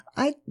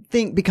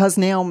think because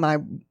now my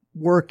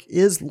work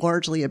is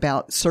largely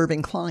about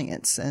serving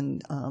clients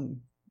and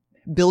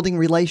building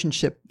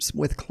relationships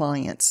with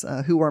clients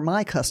who are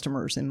my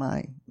customers in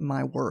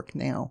my work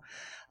now.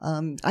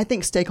 I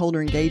think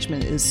stakeholder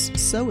engagement is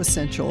so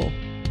essential.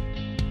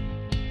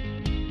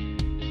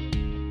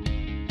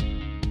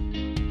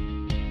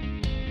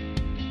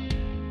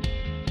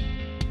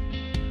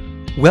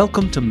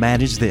 Welcome to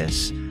Manage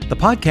This, the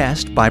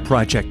podcast by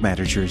project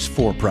managers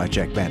for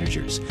project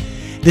managers.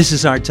 This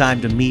is our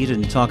time to meet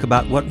and talk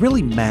about what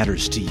really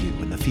matters to you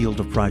in the field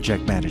of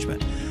project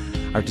management.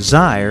 Our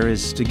desire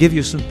is to give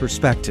you some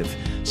perspective,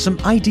 some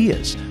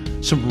ideas,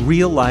 some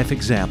real-life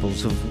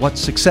examples of what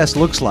success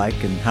looks like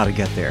and how to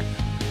get there.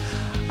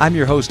 I'm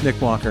your host,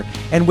 Nick Walker,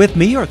 and with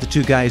me are the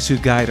two guys who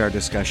guide our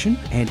discussion,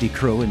 Andy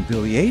Crow and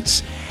Bill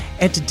Yates.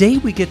 And today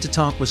we get to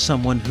talk with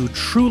someone who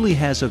truly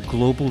has a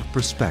global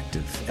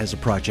perspective as a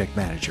project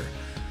manager.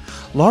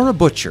 Laura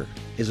Butcher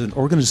is an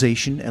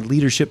organization and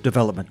leadership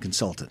development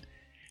consultant.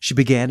 She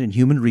began in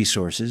human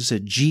resources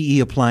at GE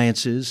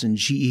Appliances and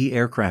GE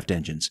Aircraft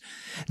Engines,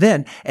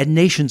 then at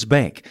Nations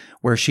Bank,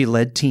 where she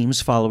led teams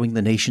following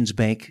the Nations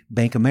Bank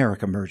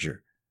America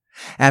merger.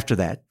 After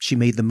that, she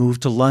made the move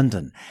to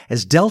London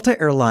as Delta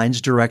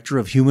Airlines Director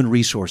of Human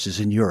Resources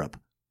in Europe.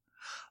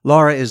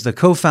 Laura is the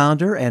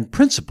co-founder and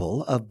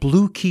principal of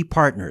Blue Key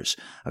Partners,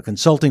 a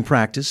consulting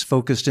practice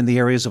focused in the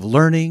areas of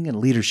learning and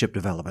leadership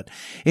development,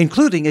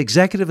 including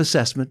executive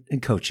assessment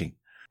and coaching.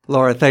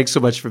 Laura, thanks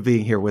so much for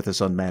being here with us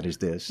on Manage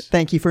This.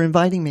 Thank you for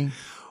inviting me.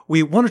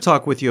 We want to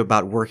talk with you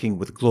about working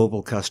with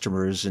global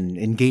customers and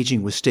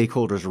engaging with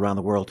stakeholders around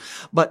the world.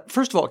 But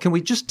first of all, can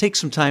we just take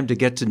some time to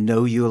get to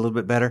know you a little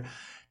bit better?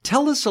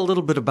 Tell us a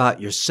little bit about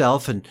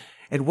yourself and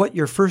what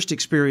your first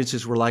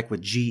experiences were like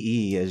with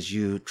GE as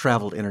you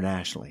traveled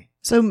internationally.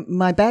 So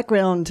my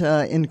background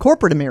in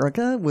corporate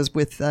America was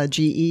with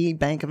GE,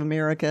 Bank of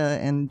America,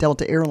 and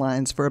Delta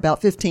Airlines for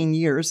about 15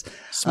 years.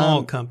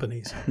 Small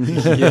companies.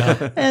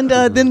 Yeah. And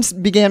then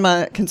began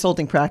my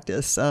consulting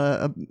practice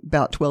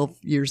about 12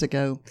 years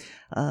ago,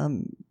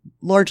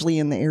 largely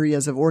in the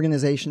areas of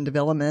organization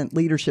development,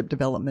 leadership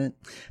development.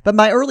 But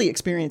my early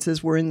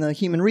experiences were in the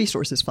human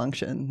resources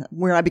function,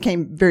 where I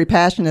became very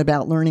passionate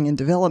about learning and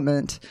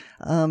development.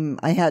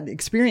 I had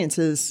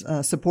experiences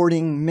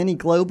supporting many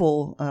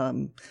global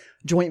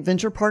joint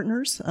venture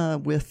partners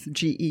with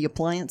GE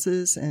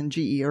Appliances and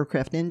GE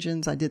Aircraft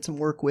Engines. I did some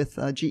work with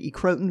GE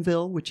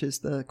Crotonville, which is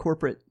the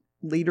corporate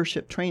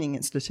leadership training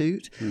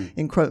institute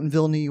in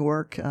Crotonville, New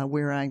York,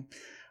 where I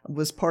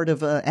was part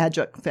of an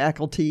adjunct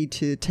faculty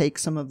to take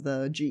some of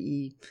the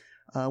GE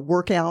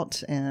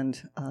workout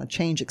and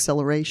change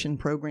acceleration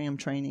program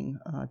training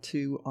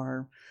to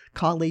our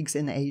colleagues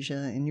in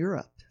Asia and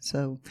Europe.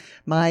 So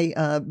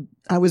I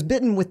was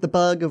bitten with the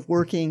bug of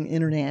working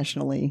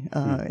internationally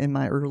in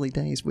my early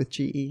days with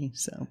GE.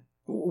 So,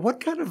 what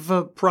kind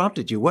of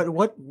prompted you?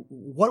 What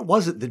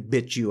was it that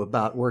bit you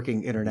about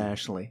working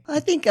internationally?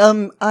 I think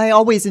I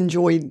always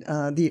enjoyed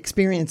the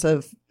experience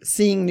of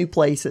seeing new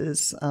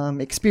places,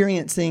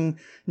 experiencing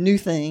new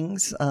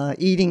things,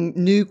 eating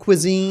new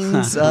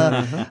cuisines,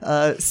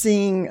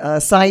 seeing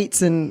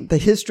sites and the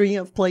history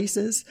of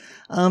places.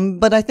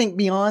 But I think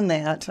beyond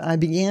that, I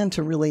began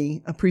to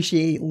really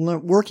appreciate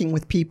working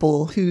with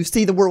people who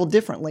see the world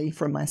differently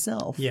from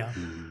myself. Yeah.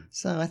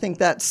 So I think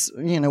that's,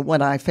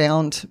 what I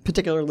found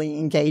particularly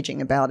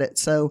engaging about it.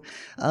 So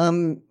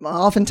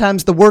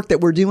oftentimes the work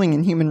that we're doing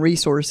in human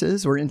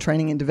resources or in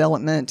training and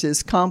development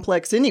is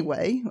complex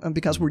anyway,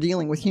 because we're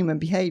dealing with human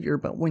behavior.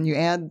 But when you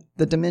add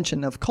the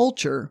dimension of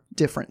culture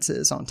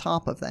differences on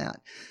top of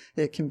that,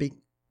 it can be,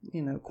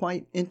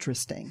 quite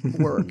interesting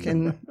work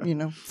and,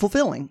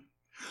 fulfilling.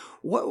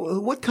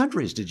 What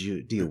countries did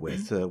you deal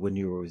with when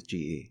you were with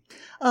GE?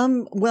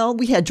 Well,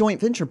 we had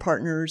joint venture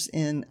partners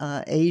in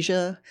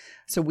Asia.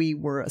 So we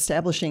were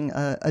establishing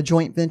a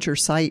joint venture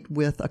site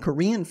with a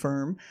Korean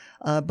firm,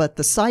 but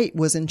the site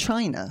was in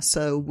China.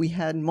 So we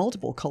had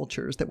multiple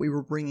cultures that we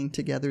were bringing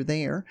together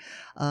there.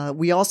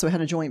 We also had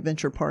a joint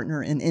venture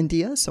partner in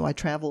India. So I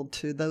traveled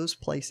to those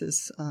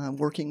places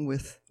working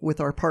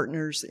with our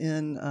partners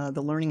in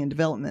the learning and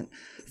development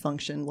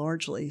function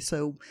largely.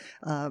 So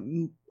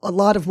a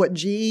lot of what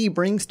GE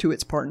brings to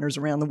its partners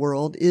around the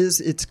world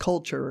is its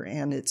culture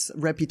and its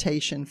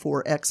reputation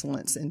for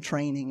excellence in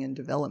training and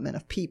development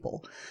of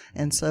people.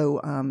 And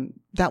so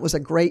that was a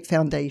great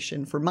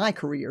foundation for my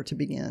career to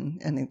begin,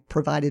 and it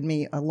provided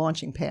me a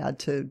launching pad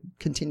to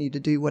continue to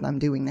do what I'm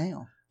doing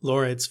now.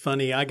 Laura, it's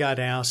funny. I got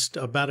asked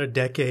about a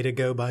decade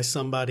ago by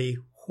somebody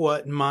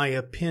what my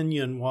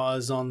opinion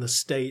was on the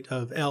state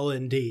of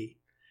L&D.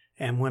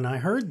 And when I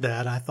heard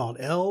that, I thought,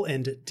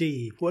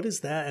 L&D, what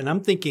is that? And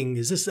I'm thinking,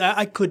 is this,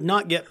 I could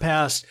not get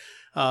past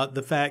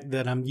the fact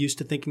that I'm used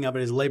to thinking of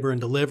it as labor and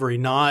delivery,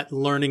 not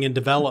learning and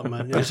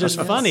development. It's just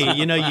funny,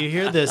 you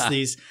hear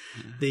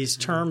these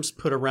terms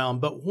put around,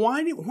 but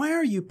why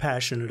are you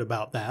passionate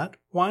about that?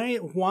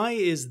 Why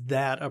is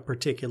that a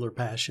particular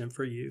passion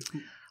for you?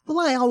 Well,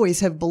 I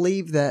always have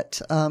believed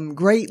that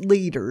great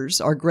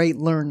leaders are great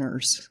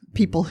learners,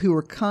 people who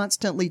are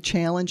constantly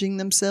challenging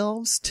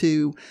themselves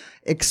to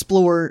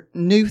explore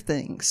new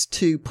things,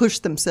 to push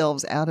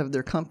themselves out of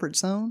their comfort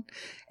zone.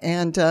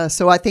 And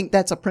so I think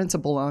that's a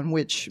principle on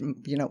which,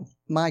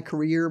 my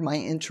career, my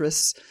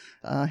interests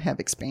have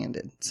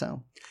expanded.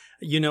 So.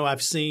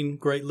 I've seen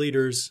great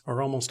leaders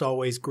are almost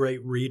always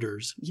great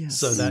readers. Yes.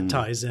 So that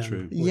ties in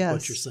with yes,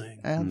 what you're saying.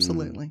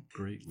 Absolutely.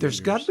 Great.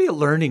 There's got to be a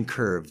learning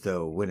curve,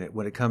 though, when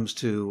it comes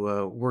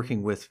to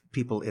working with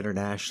people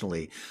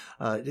internationally.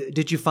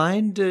 Did you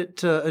find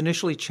it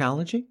initially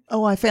challenging?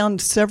 Oh, I found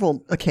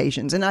several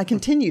occasions, and I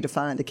continue to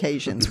find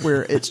occasions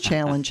where it's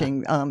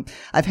challenging.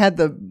 I've had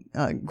the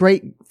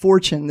great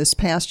fortune this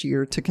past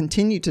year to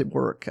continue to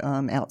work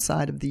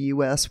outside of the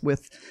U.S.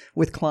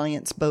 with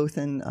clients both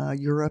in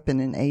Europe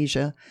and in Asia.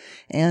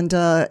 And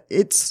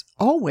it's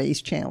always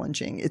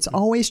challenging. It's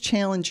always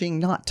challenging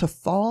not to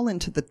fall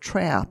into the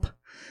trap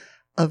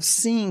of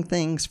seeing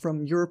things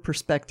from your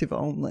perspective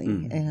only.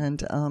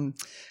 And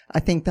I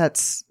think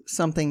that's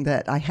something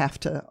that I have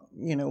to,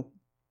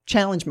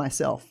 challenge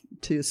myself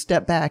to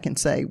step back and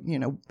say,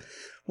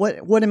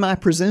 what am I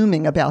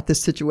presuming about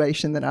this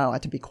situation that I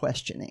ought to be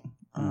questioning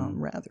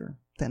rather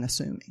than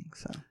assuming.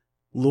 So.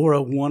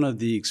 Laura, one of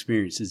the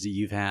experiences that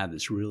you've had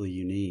that's really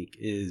unique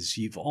is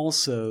you've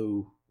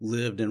also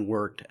lived and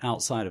worked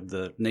outside of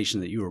the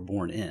nation that you were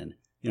born in,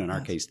 in our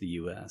case, the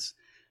U.S.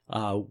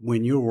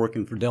 When you were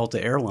working for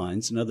Delta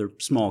Airlines, another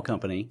small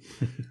company,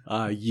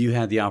 you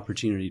had the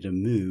opportunity to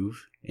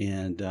move,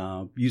 and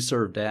you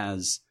served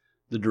as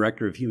the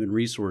Director of Human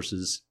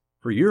Resources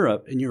for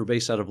Europe, and you were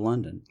based out of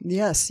London.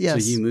 Yes. So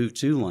you moved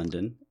to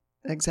London.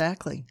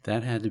 Exactly.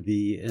 That had to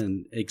be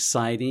an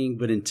exciting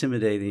but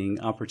intimidating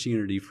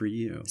opportunity for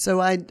you.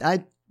 So I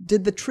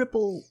did the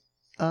triple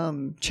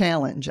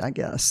challenge, I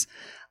guess.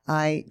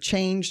 I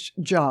changed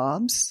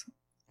jobs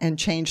and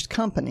changed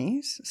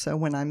companies. So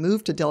when I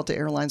moved to Delta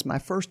Airlines, my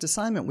first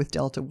assignment with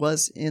Delta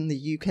was in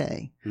the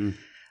UK.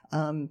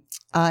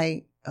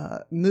 I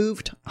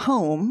moved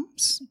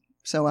homes.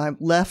 So I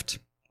left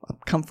a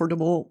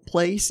comfortable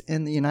place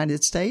in the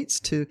United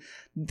States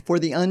for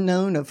the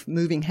unknown of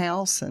moving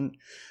house and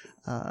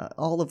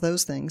all of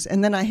those things.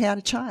 And then I had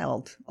a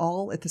child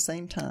all at the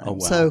same time. Oh,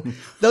 wow. So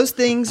those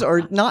things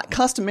are not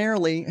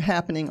customarily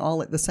happening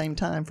all at the same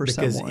time for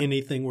someone. Because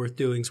anything worth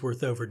doing is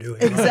worth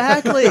overdoing.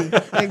 Exactly.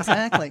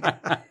 Exactly.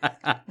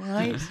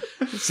 Right.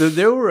 So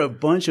there were a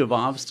bunch of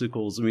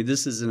obstacles. I mean,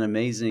 this is an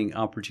amazing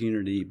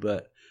opportunity,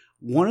 but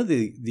one of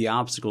the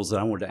obstacles that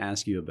I wanted to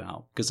ask you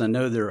about, because I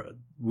know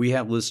we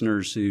have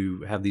listeners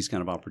who have these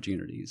kind of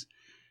opportunities.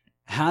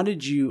 How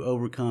did you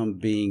overcome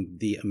being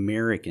the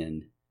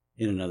American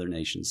in another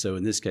nation? So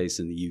in this case,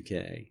 in the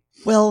UK.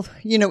 Well,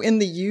 in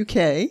the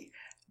UK,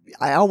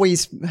 I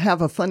always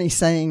have a funny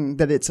saying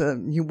that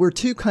we're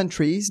two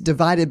countries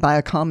divided by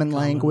a common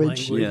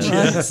language. Yes. Right?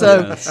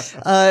 Yes.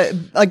 So,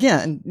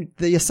 again,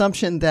 the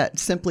assumption that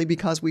simply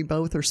because we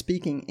both are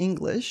speaking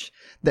English,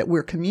 that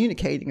we're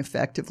communicating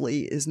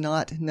effectively is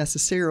not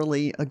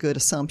necessarily a good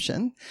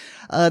assumption.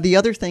 The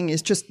other thing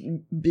is just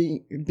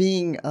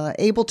being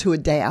able to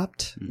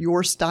adapt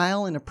your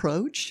style and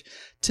approach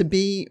to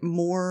be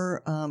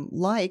more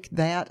like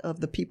that of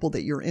the people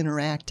that you're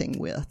interacting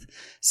with.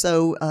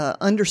 So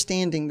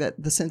understanding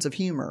that the sense of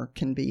humor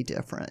can be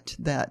different,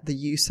 that the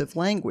use of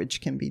language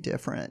can be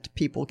different.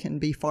 People can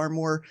be far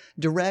more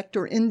direct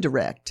or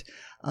indirect.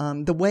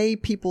 The way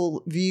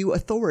people view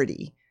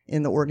authority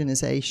in the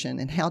organization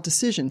and how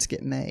decisions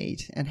get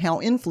made and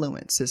how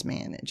influence is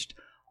managed.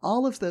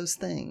 All of those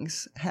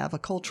things have a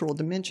cultural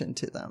dimension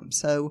to them.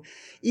 So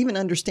even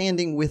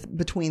understanding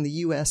between the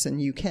U.S.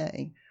 and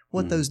UK,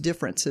 what those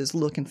differences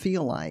look and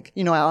feel like.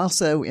 I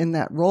also, in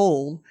that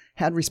role,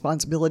 had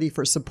responsibility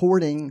for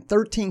supporting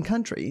 13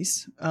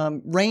 countries,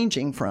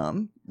 ranging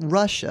from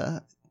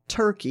Russia,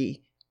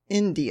 Turkey,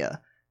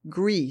 India,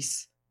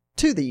 Greece,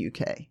 to the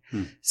UK.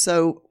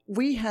 So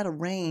we had a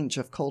range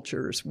of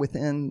cultures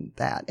within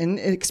that and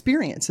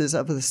experiences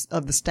of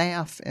the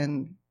staff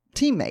and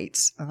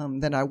teammates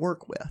that I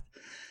work with.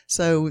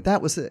 So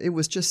it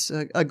was just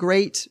a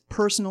great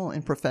personal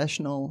and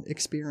professional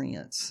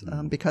experience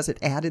because it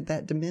added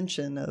that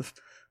dimension of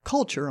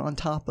culture on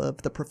top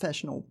of the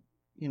professional,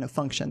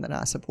 function that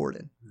I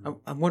supported.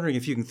 I'm wondering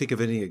if you can think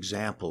of any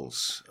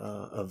examples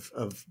of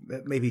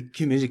maybe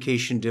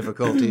communication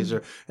difficulties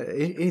or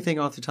anything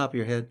off the top of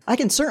your head. I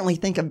can certainly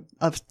think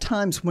of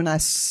times when I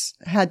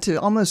had to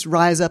almost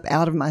rise up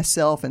out of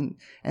myself and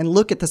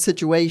look at the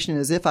situation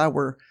as if I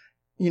were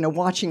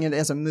watching it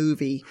as a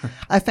movie.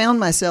 I found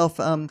myself,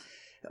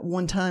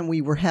 one time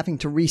we were having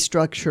to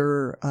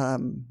restructure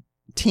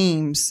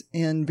teams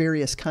in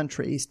various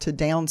countries to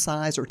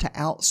downsize or to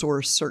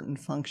outsource certain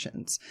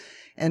functions.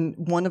 And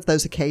one of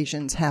those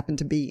occasions happened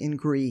to be in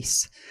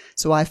Greece.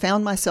 So I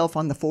found myself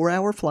on the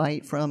 4-hour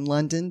flight from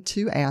London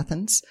to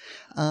Athens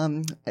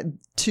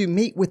to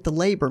meet with the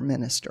labor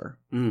minister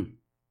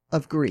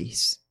of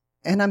Greece.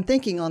 And I'm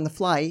thinking on the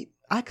flight,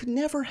 I could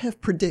never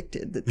have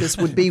predicted that this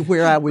would be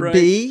where I would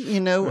be,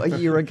 a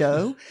year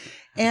ago.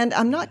 And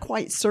I'm not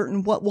quite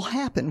certain what will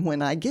happen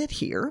when I get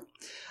here.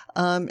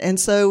 And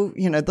so,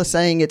 the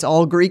saying, it's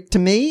all Greek to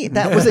me,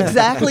 that was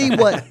exactly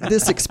what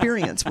this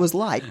experience was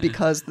like,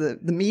 because the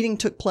meeting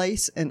took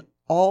place and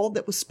all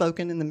that was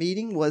spoken in the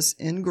meeting was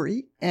in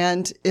Greek,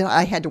 and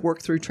I had to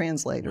work through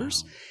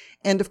translators. Wow.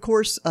 And of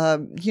course,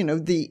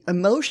 the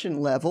emotion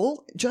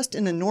level, just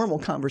in a normal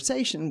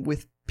conversation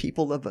with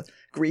people of a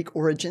Greek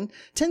origin,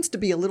 tends to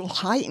be a little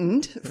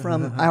heightened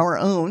from our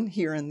own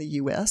here in the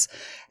U.S.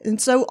 And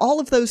so all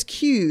of those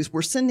cues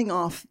were sending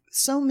off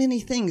so many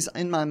things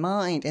in my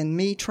mind, and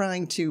me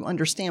trying to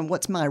understand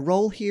what's my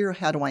role here,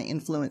 how do I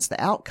influence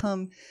the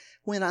outcome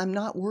when I'm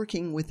not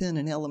working within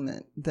an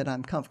element that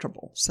I'm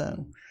comfortable.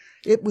 So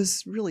it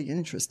was really an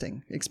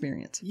interesting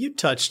experience. You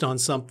touched on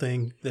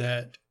something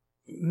that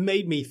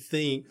made me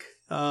think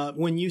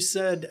when you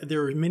said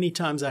there are many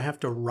times I have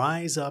to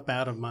rise up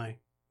out of my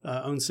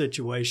own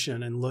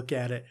situation and look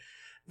at it.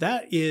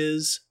 That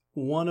is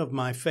one of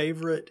my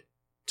favorite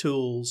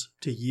tools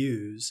to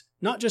use,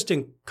 not just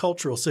in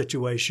cultural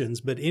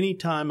situations, but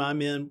anytime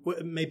I'm in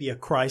maybe a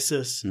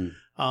crisis,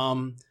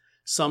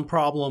 some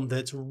problem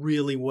that's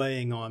really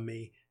weighing on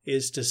me,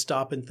 is to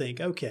stop and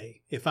think,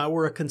 okay, if I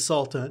were a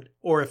consultant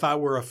or if I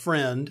were a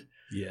friend,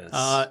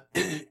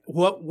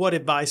 what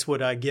advice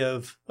would I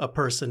give a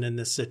person in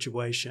this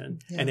situation?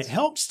 Yes. And it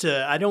helps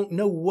to, I don't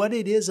know what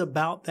it is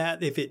about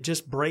that, if it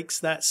just breaks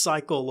that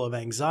cycle of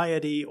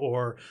anxiety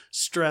or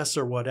stress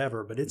or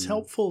whatever, but it's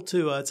helpful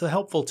to, it's a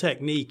helpful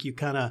technique you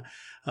kind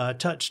of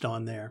touched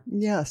on there.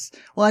 Yes.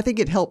 Well, I think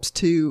it helps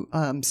to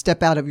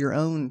step out of your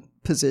own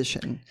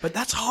position. But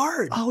that's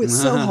hard. Oh, it's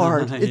so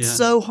hard. It's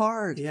so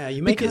hard. Yeah,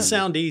 you make it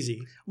sound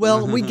easy.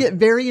 Well, we get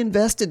very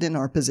invested in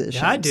our positions.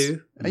 Yeah, I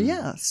do.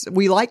 Yes.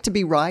 We like to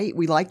be right.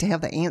 We like to have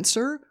the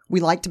answer.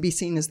 We like to be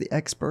seen as the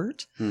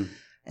expert.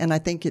 And I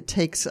think it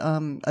takes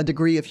a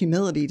degree of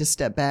humility to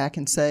step back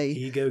and say,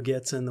 ego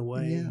gets in the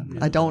way. Yeah,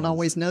 I don't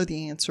always know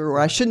the answer, or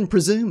I shouldn't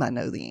presume I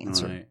know the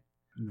answer. Right.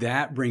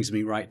 That brings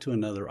me right to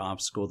another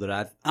obstacle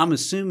that I'm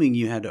assuming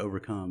you had to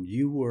overcome.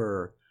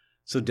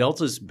 So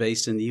Delta's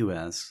based in the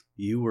U.S.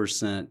 You were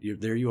sent,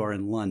 there you are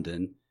in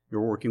London.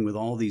 You're working with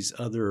all these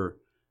other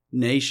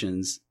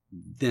nations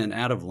then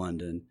out of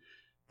London,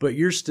 but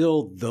you're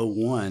still the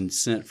one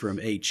sent from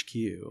HQ.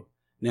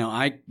 Now,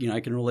 I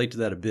can relate to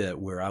that a bit,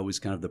 where I was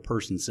kind of the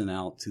person sent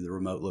out to the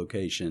remote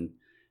location.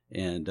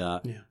 And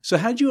so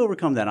how'd you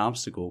overcome that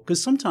obstacle?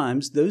 Because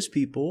sometimes those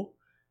people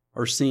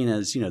are seen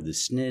as, the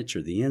snitch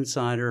or the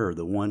insider or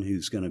the one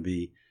who's going to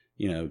be,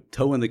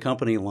 towing the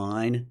company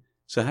line.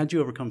 So how'd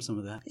you overcome some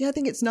of that? Yeah, I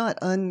think it's not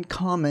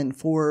uncommon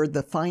for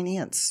the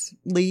finance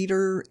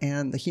leader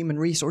and the human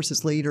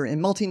resources leader in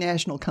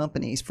multinational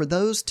companies, for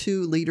those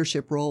two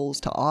leadership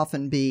roles to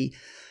often be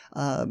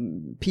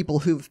people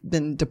who've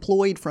been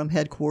deployed from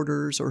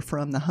headquarters or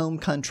from the home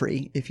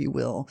country, if you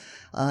will,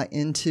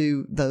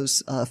 into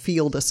those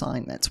field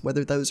assignments,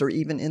 whether those are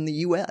even in the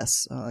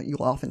U.S.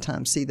 You'll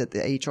oftentimes see that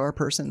the HR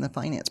person, the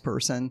finance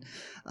person,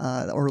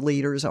 or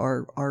leaders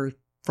are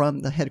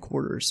from the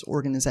headquarters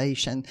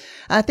organization.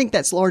 I think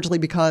that's largely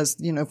because,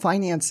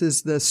 finance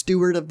is the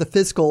steward of the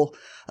fiscal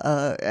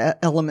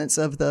elements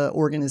of the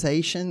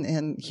organization,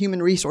 and human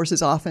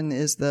resources often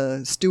is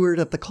the steward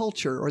of the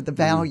culture or the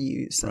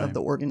values of the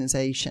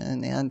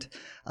organization, and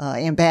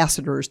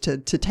ambassadors to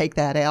take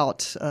that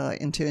out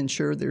and to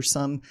ensure there's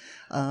some,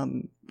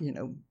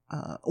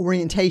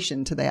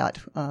 orientation to that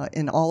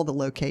in all the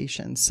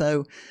locations.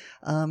 So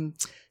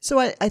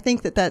I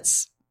think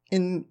that's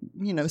in,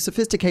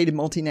 sophisticated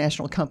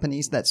multinational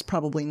companies, that's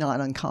probably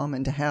not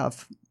uncommon to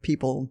have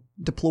people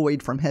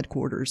deployed from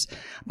headquarters.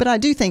 But I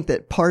do think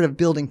that part of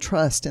building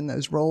trust in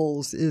those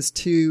roles is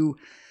to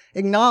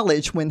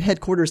acknowledge when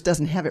headquarters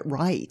doesn't have it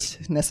right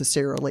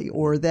necessarily,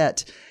 or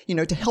that,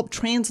 to help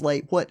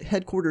translate what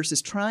headquarters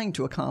is trying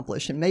to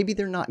accomplish. And maybe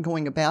they're not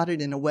going about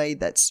it in a way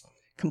that's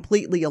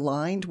completely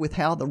aligned with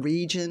how the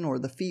region or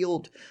the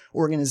field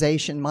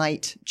organization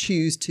might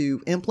choose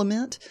to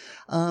implement,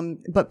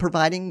 but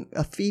providing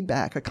a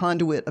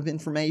conduit of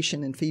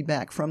information and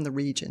feedback from the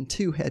region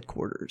to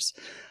headquarters.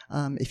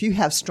 If you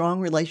have strong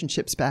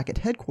relationships back at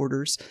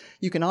headquarters,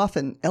 you can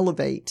often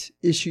elevate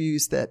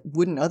issues that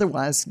wouldn't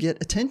otherwise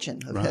get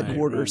attention of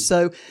headquarters. Right.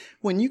 So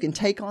when you can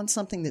take on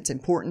something that's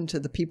important to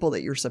the people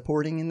that you're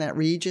supporting in that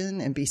region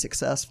and be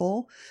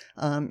successful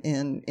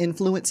in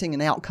influencing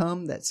an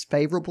outcome that's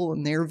favorable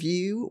in their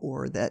view,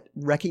 or that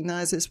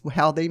recognizes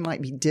how they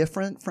might be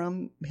different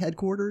from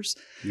headquarters,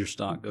 your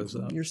stock goes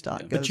up. Your stock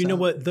goes up. But you know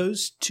what?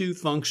 Those two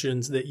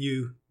functions that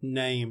you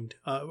named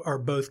are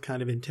both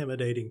kind of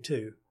intimidating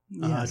too.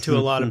 Yes. To a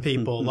lot of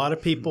people. A lot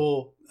of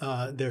people,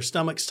 their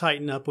stomachs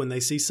tighten up when they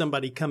see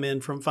somebody come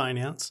in from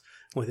finance,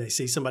 when they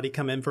see somebody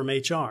come in from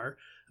HR,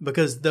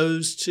 because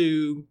those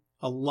two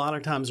a lot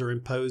of times are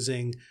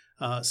imposing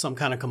some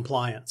kind of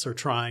compliance, or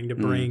trying to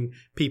bring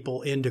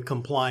people into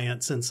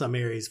compliance in some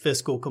areas,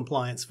 fiscal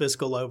compliance,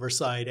 fiscal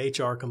oversight,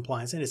 HR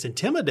compliance, and it's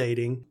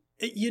intimidating.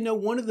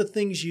 One of the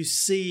things you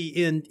see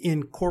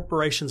in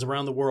corporations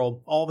around the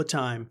world all the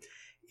time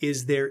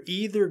is they're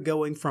either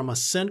going from a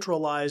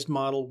centralized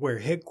model where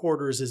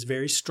headquarters is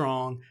very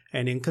strong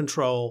and in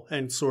control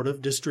and sort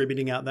of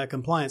distributing out that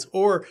compliance,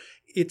 or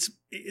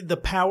the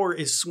power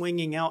is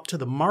swinging out to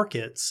the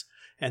markets,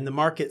 and the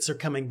markets are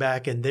coming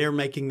back and they're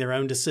making their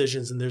own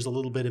decisions, and there's a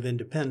little bit of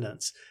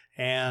independence.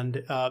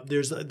 And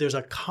there's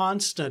a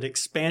constant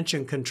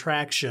expansion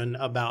contraction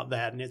about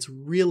that. And it's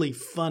really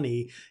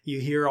funny. You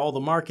hear all the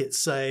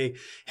markets say,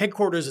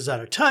 headquarters is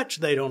out of touch.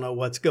 They don't know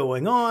what's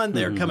going on.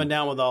 They're coming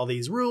down with all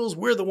these rules.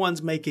 We're the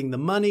ones making the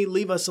money.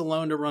 Leave us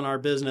alone to run our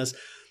business.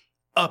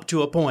 Up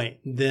to a point.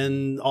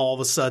 Then all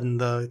of a sudden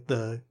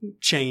the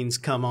chains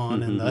come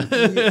on and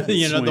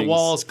the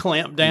walls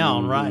clamp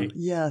down, right?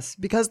 Yes,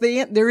 because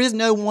there is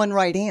no one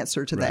right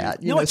answer to that.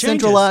 It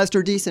centralized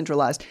or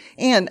decentralized.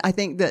 And I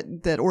think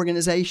that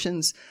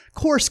organizations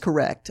course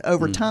correct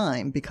over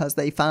time because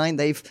they find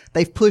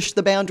they've pushed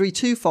the boundary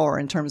too far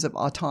in terms of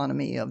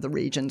autonomy of the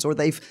regions, or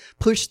they've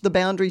pushed the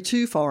boundary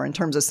too far in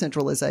terms of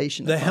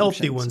centralization. The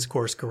healthy ones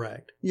course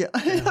correct. Yeah.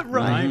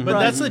 Right. But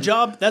that's the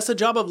job. That's the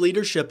job of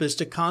leadership, is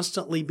to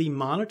constantly be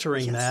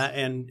monitoring that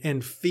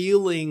and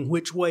feeling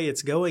which way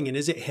it's going, and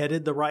is it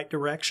headed the right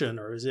direction,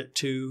 or is it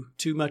too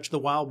much the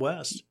Wild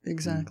West?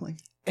 Exactly.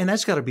 And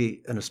that's got to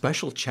be an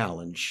especial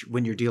challenge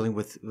when you're dealing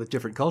with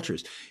different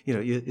cultures.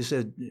 You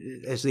said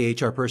as the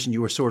HR person,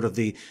 you were sort of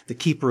the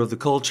keeper of the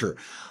culture.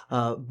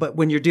 But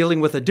when you're dealing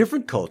with a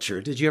different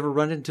culture, did you ever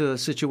run into a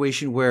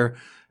situation where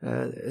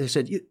they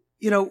said,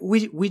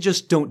 we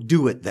just don't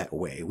do it that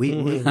way. We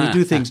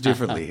do things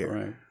differently here.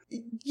 Right.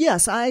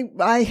 Yes,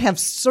 I have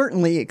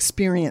certainly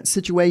experienced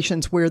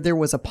situations where there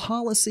was a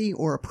policy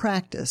or a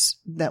practice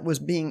that was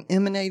being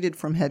emanated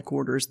from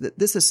headquarters that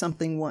this is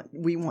something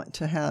we want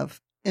to have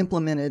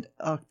implemented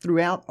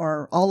throughout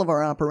all of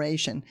our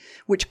operation,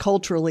 which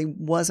culturally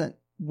wasn't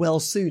well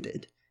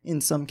suited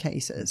in some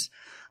cases.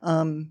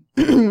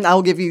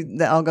 I'll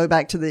go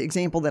back to the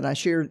example that I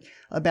shared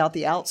about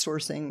the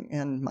outsourcing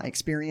and my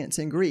experience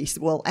in Greece.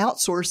 Well,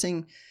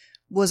 outsourcing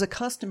was a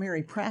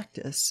customary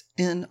practice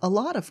in a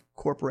lot of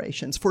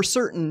corporations for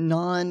certain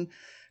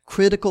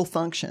non-critical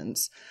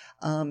functions.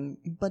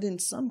 But in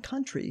some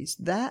countries,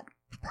 that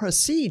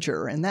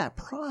procedure and that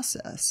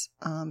process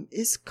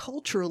is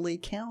culturally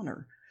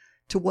counter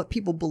to what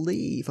people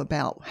believe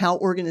about how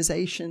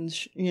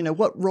organizations,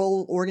 what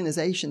role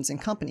organizations and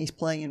companies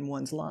play in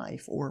one's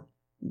life or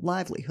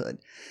livelihood.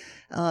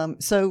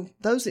 So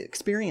those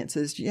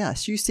experiences,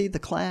 yes, you see the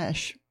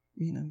clash,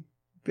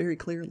 very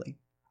clearly.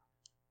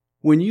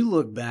 When you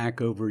look back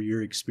over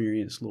your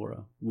experience,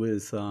 Laura,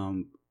 with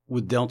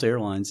Delta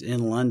Airlines in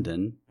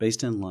London,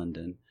 based in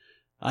London,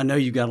 I know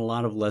you got a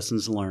lot of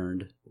lessons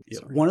learned.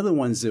 Sorry. One of the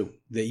ones that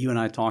you and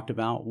I talked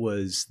about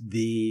was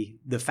the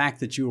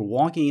fact that you were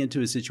walking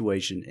into a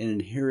situation and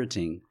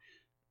inheriting.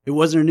 It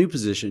wasn't a new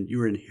position. You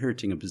were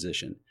inheriting a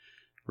position.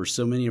 For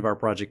so many of our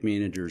project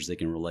managers, they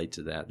can relate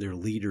to that. They're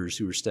leaders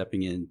who are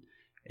stepping in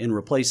and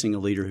replacing a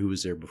leader who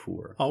was there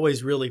before.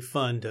 Always really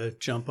fun to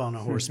jump on a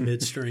horse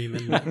midstream.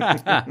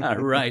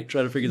 Right.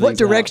 Try to figure things out. What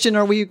direction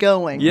are we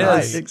going?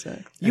 Yes. Right,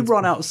 exactly. You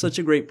brought out such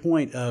a great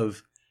point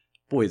of,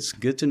 boy, it's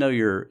good to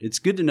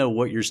know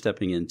what you're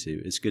stepping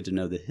into. It's good to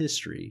know the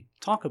history.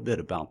 Talk a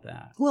bit about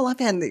that. Well, I've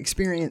had the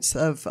experience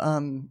of,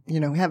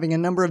 having a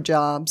number of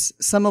jobs,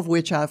 some of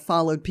which I've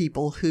followed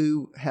people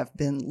who have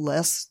been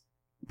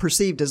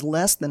perceived as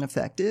less than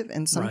effective.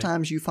 And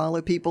sometimes you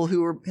follow people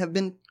who have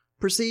been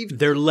perceived.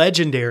 They're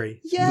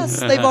legendary. Yes,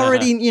 they've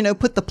already,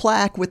 put the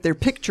plaque with their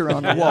picture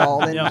on the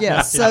wall.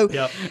 And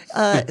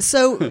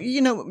so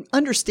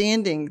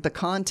understanding the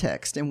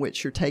context in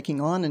which you're taking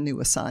on a new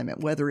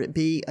assignment, whether it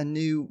be a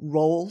new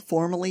role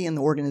formally in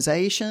the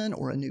organization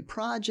or a new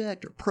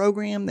project or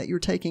program that you're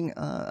taking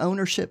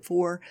ownership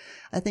for,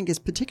 I think is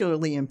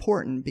particularly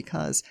important,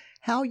 because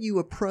how you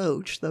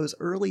approach those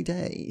early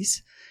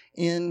days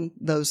in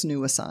those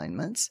new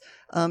assignments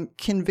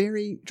can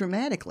vary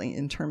dramatically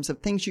in terms of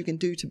things you can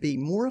do to be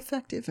more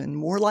effective and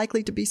more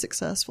likely to be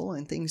successful,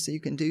 and things that you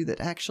can do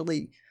that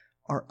actually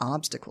are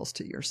obstacles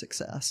to your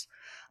success.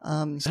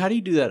 So how do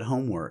you do that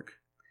homework?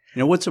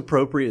 What's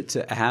appropriate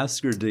to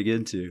ask or dig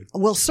into?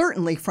 Well,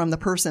 certainly from the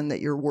person that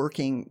you're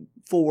working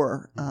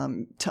for,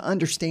 to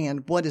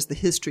understand what is the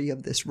history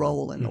of this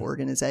role in the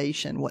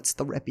organization, what's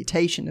the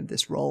reputation of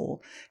this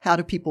role, how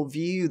do people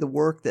view the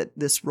work that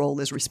this role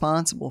is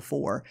responsible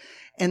for,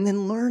 and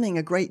then learning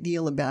a great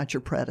deal about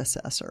your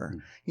predecessor.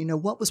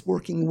 What was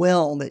working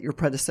well that your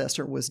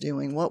predecessor was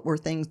doing? What were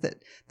things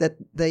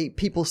that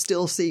people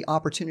still see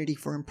opportunity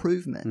for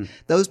improvement?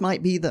 Those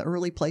might be the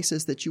early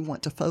places that you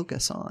want to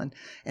focus on,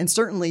 and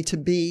certainly to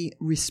be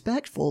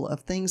respectful of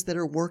things that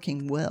are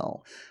working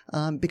well,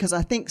 because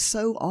I think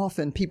so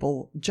often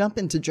people jump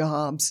into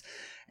jobs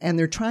and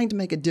they're trying to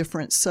make a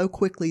difference so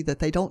quickly that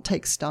they don't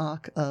take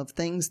stock of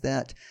things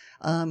that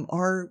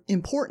are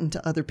important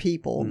to other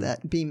people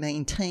that be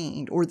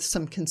maintained, or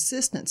some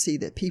consistency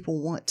that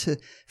people want to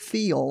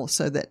feel,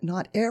 so that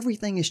not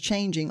everything is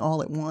changing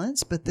all at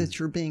once, but that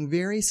you're being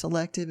very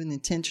selective and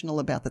intentional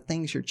about the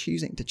things you're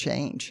choosing to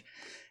change,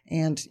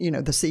 and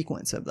the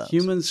sequence of those.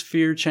 Humans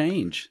fear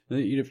change.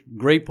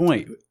 Great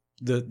point.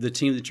 the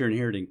team that you're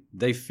inheriting,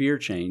 they fear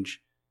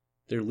change.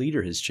 Their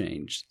leader has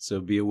changed. So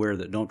be aware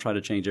that don't try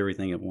to change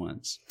everything at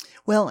once.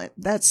 Well,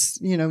 that's,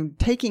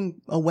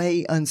 taking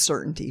away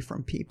uncertainty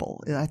from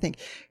people. I think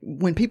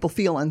when people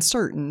feel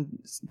uncertain,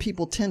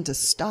 people tend to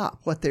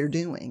stop what they're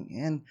doing,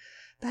 and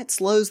that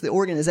slows the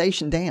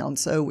organization down.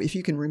 So if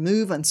you can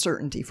remove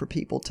uncertainty for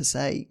people to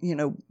say,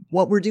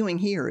 what we're doing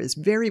here is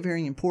very,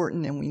 very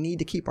important, and we need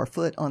to keep our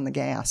foot on the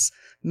gas,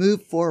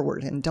 move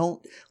forward, and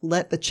don't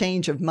let the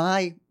change of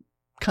my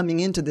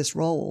coming into this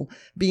role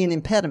be an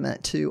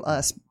impediment to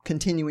us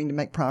continuing to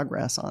make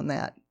progress on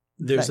that.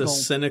 There's that a goal.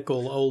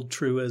 cynical old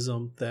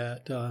truism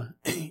that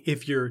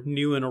if you're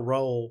new in a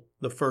role,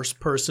 the first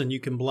person you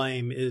can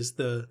blame is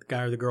the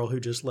guy or the girl who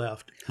just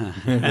left.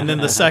 And then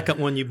the second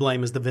one you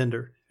blame is the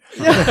vendor.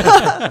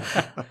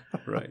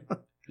 Right.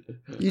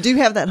 You do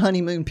have that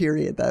honeymoon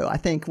period, though, I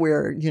think,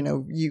 where,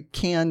 you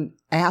can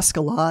ask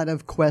a lot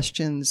of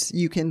questions.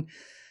 You can,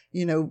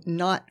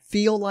 not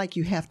feel like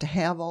you have to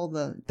have all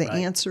the Right.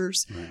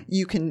 answers. Right.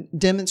 You can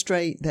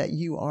demonstrate that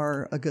you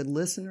are a good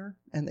listener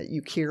and that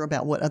you care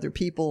about what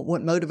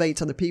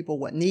motivates other people,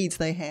 what needs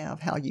they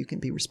have, how you can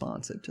be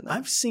responsive to them.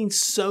 I've seen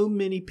so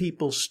many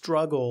people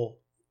struggle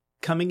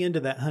coming into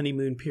that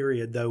honeymoon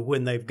period, though,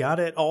 when they've got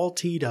it all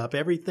teed up,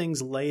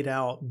 everything's laid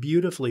out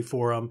beautifully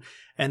for them,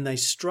 and they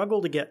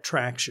struggle to get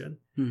traction.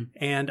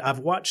 And I've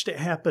watched it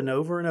happen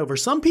over and over.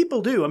 Some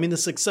people do. I mean, the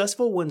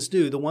successful ones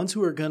do, the ones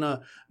who are going to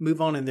move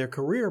on in their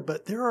career.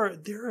 But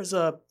there is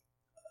a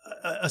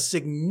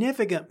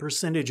significant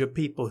percentage of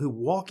people who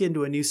walk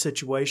into a new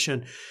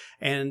situation,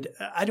 and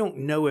I don't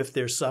know if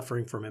they're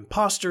suffering from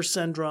imposter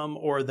syndrome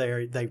or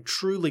they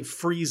truly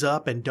freeze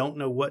up and don't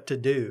know what to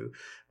do.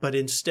 But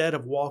instead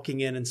of walking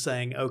in and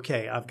saying,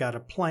 okay, I've got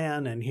a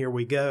plan and here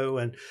we go.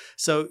 And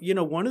so,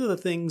 one of the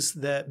things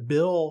that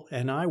Bill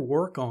and I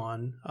work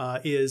on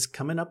is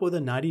coming up with a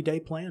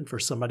 90-day plan for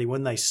somebody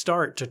when they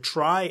start, to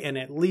try and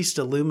at least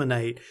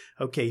illuminate,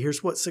 okay,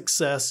 here's what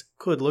success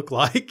could look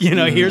like.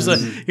 Here's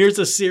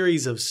a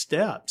series of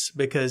steps,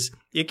 because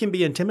it can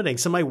be intimidating.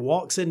 Somebody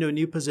walks into a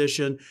new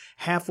position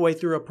halfway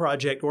through a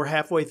project or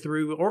halfway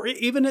through, or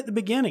even at the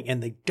beginning,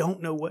 and they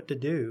don't know what to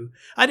do.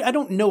 I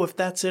don't know if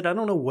that's it. I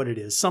don't know what it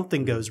is.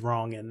 Something goes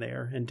wrong in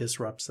there and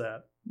disrupts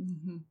that.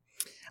 Mm-hmm.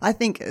 I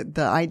think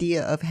the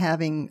idea of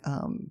having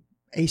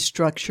a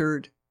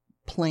structured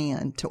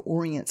plan to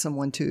orient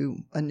someone to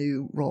a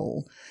new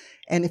role,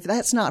 and if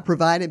that's not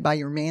provided by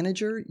your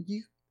manager,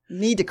 you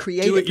need to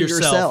create it for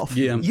yourself.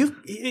 Yeah.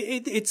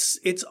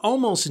 It's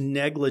almost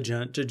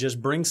negligent to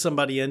just bring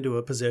somebody into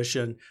a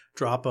position,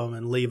 drop them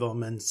and leave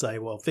them and say,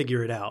 well,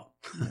 figure it out.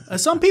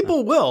 Some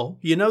people will,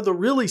 the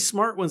really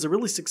smart ones, the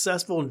really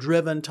successful and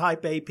driven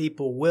type A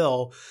people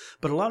will,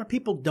 but a lot of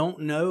people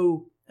don't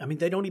know. I mean,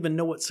 they don't even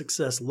know what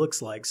success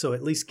looks like. So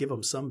at least give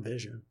them some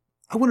vision.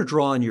 I want to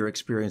draw on your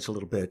experience a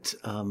little bit.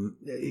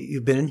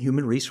 You've been in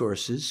human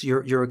resources.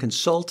 You're a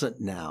consultant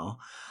now.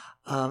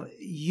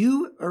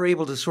 You are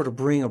able to sort of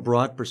bring a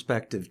broad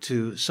perspective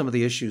to some of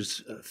the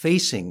issues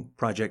facing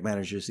project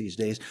managers these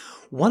days.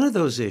 One of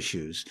those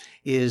issues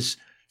is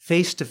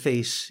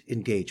face-to-face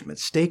engagement,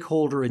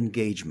 stakeholder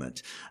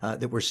engagement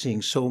that we're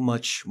seeing so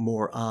much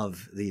more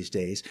of these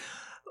days.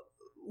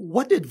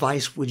 What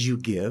advice would you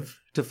give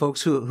to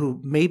folks who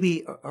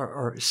maybe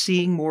are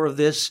seeing more of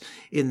this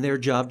in their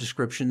job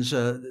descriptions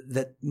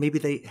that maybe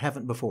they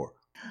haven't before?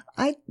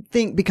 I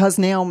think because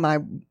now my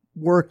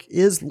work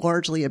is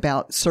largely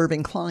about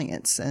serving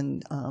clients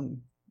and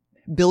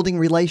building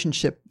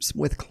relationships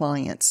with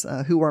clients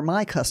who are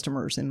my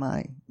customers in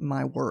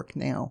my work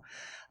now.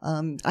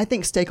 I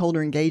think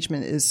stakeholder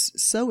engagement is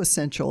so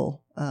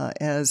essential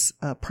as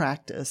a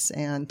practice,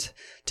 and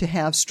to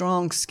have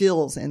strong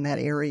skills in that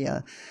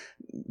area,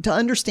 to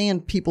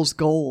understand people's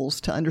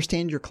goals, to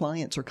understand your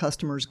clients' or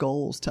customers'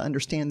 goals, to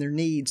understand their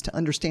needs, to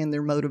understand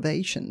their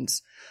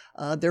motivations,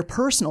 their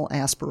personal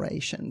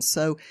aspirations.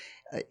 So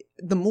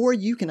the more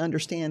you can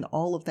understand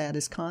all of that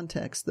as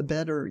context, the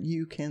better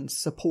you can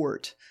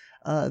support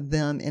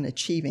them in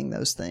achieving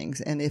those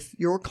things. And if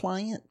your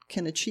client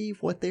can achieve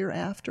what they're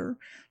after,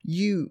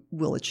 you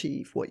will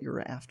achieve what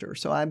you're after.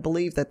 So I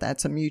believe that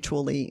that's a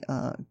mutually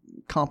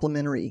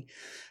complementary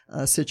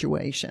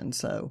situation.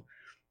 So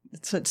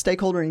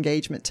stakeholder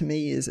engagement to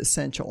me is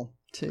essential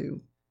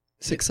to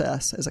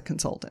success as a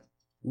consultant.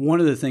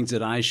 One of the things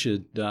that I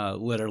should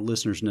let our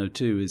listeners know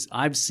too is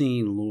I've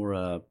seen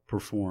Laura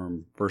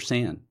perform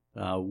firsthand.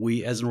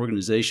 We, as an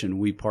organization,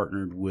 we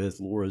partnered with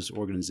Laura's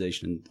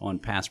organization on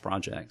past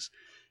projects.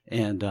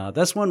 And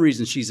that's one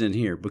reason she's in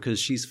here, because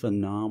she's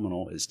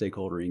phenomenal at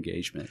stakeholder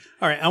engagement.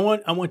 All right. I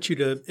want you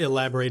to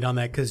elaborate on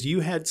that, because you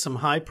had some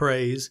high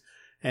praise.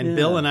 And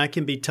Bill and I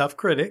can be tough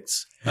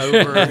critics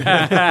over.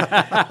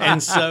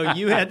 And so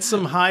you had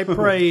some high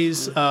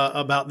praise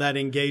about that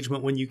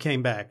engagement when you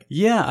came back.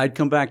 Yeah, I'd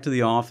come back to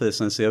the office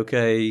and say,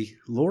 okay,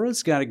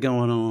 Laura's got it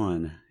going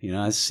on.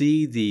 I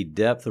see the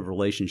depth of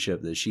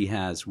relationship that she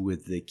has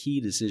with the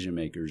key decision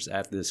makers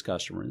at this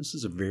customer. This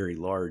is a very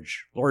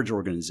large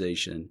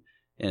organization,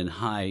 and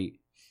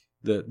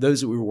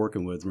those that we were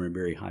working with were in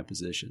very high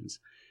positions.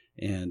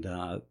 And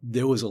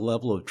there was a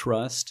level of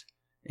trust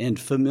and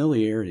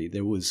familiarity.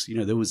 There was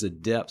a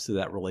depth to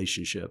that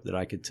relationship that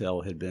I could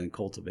tell had been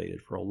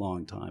cultivated for a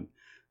long time.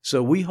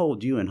 So we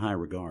hold you in high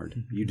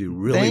regard. You do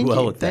really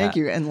well at that. Thank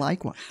you, and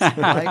likewise.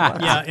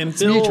 Yeah, and It's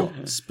Bill mutual.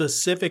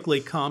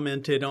 specifically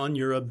commented on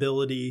your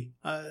ability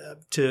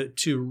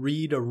to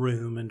read a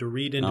room and to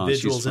read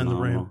individuals in the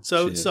room.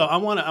 So I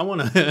want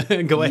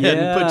to go ahead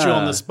and put you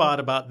on the spot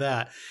about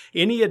that.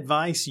 Any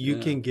advice you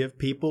can give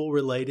people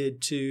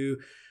related to?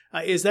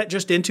 Is that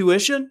just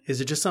intuition? Is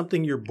it just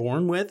something you're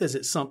born with? Is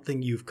it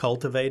something you've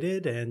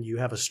cultivated and you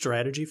have a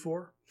strategy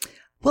for?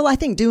 Well, I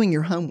think doing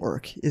your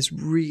homework is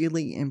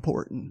really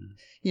important.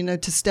 You know,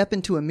 to step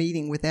into a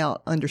meeting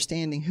without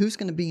understanding who's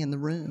going to be in the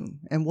room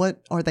and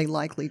what's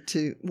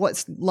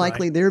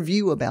likely their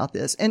view about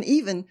this, and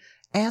even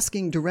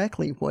asking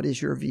directly, what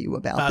is your view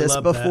about this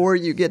before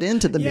you get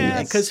into the meeting?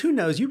 Yeah, because who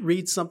knows? You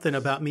read something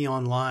about me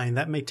online,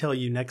 that may tell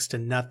you next to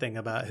nothing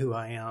about who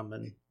I am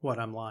and what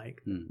I'm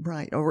like.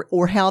 Right.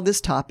 Or how this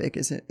topic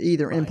is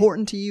either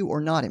important to you or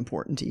not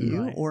important to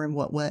you, or in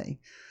what way.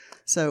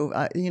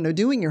 So,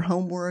 doing your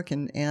homework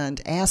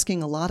and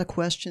asking a lot of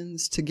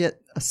questions to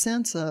get a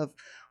sense of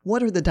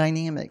what are the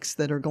dynamics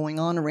that are going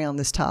on around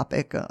this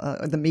topic,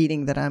 the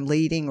meeting that I'm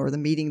leading or the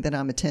meeting that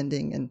I'm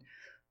attending, and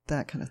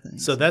that kind of thing.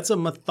 So that's a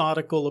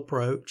methodical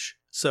approach.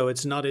 So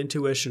it's not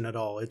intuition at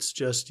all. It's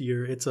just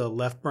it's a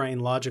left brain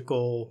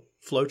logical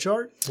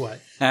flowchart? What?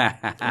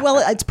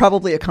 Well, it's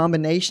probably a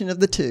combination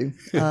of the two.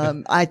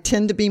 I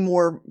tend to be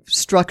more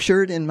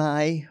structured in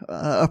my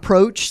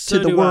approach to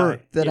the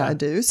work that I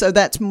do. So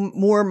that's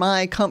more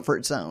my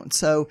comfort zone.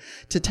 So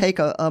to take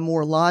a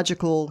more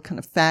logical, kind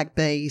of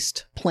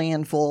fact-based,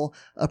 planful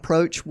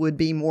approach would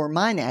be more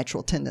my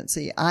natural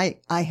tendency. I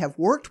have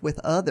worked with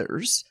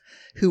others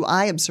who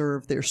I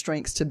observe their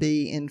strengths to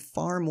be in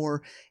far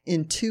more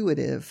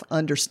intuitive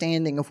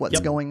understanding of what's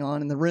going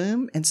on in the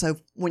room. And so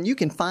when you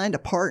can find a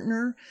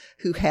partner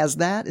who has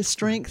that as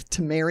strength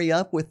to marry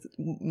up with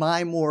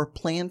my more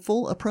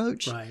planful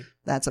approach,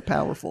 that's a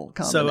powerful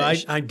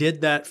combination. So I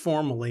did that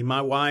formally.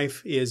 My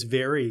wife is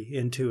very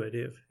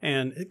intuitive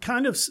and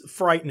kind of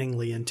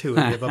frighteningly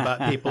intuitive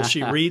about people.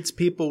 She reads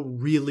people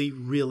really,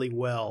 really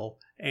well.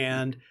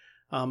 And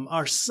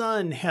our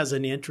son has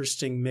an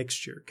interesting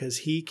mixture because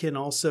he can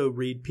also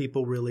read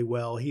people really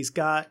well. He's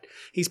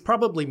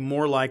probably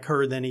more like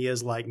her than he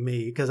is like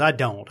me, because I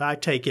don't. I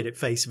take it at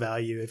face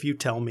value. If you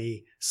tell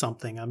me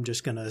something, I'm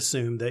just going to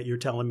assume that you're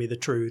telling me the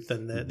truth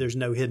and that there's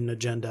no hidden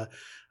agenda.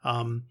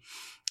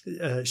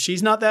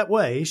 She's not that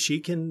way. She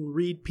can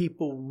read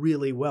people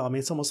really well. I mean,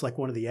 it's almost like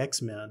one of the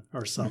X-Men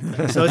or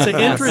something. So it's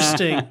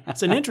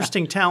an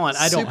interesting talent.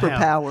 I don't have.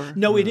 Superpower.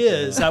 No, it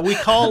is. We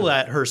call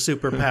that her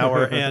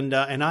superpower, and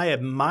I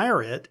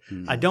admire it.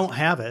 I don't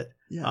have it.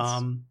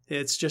 Yes.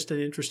 It's just an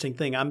interesting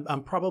thing.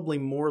 I'm probably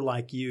more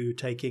like you,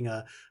 taking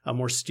a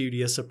more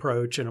studious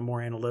approach and a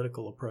more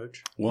analytical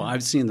approach. Well,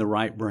 I've seen the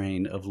right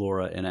brain of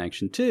Laura in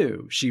action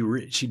too.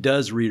 She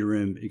does read a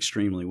room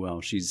extremely well.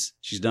 She's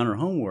done her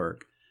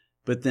homework.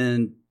 But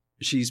then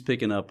she's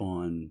picking up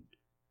on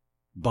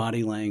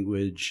body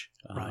language,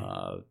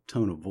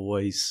 tone of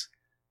voice,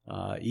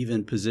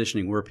 even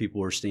positioning where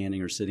people are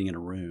standing or sitting in a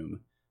room.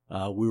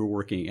 We were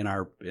working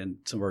in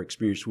some of our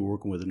experience. We were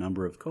working with a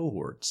number of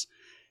cohorts,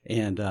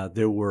 and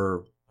there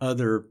were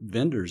other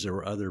vendors, there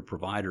were other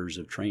providers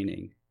of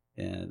training,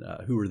 and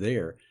who were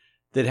there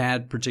that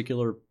had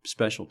particular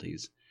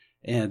specialties.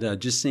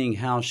 And just seeing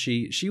how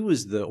she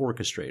was the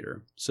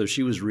orchestrator, so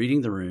she was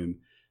reading the room,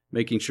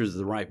 making sure that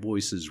the right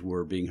voices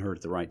were being heard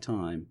at the right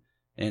time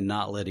and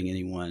not letting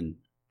anyone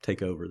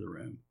take over the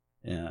room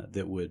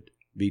that would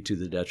be to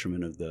the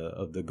detriment of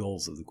the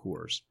goals of the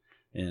course.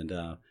 And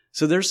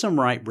so there's some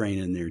right brain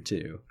in there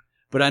too.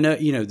 But I know,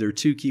 there are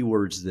two key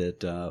words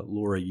that,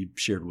 Laura, you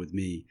shared with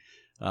me.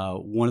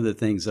 One of the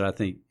things that I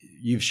think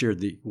you've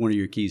shared, one of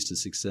your keys to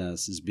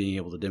success is being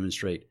able to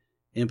demonstrate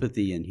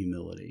empathy and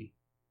humility.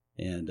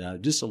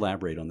 And just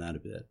elaborate on that a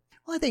bit.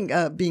 Well, I think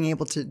being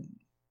able to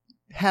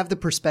have the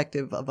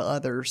perspective of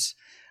others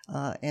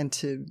and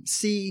to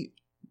see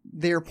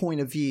their point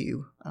of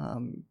view.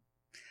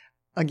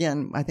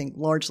 Again, I think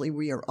largely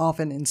we are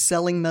often in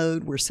selling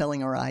mode. We're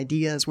selling our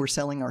ideas. We're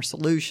selling our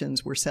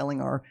solutions. We're selling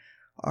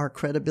our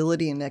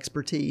credibility and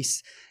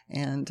expertise.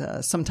 And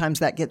sometimes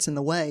that gets in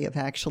the way of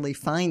actually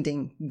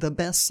finding the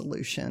best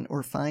solution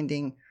or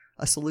finding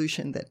a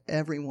solution that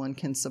everyone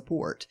can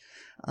support.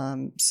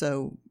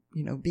 So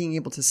being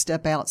able to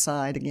step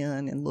outside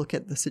again and look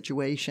at the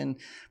situation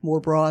more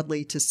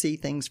broadly to see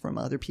things from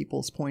other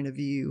people's point of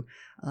view,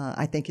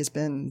 I think has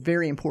been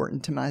very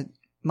important to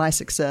my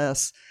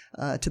success,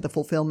 to the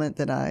fulfillment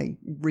that I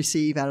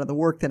receive out of the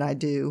work that I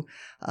do,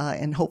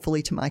 and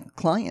hopefully to my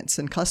clients'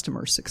 and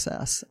customers'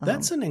 success.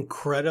 That's an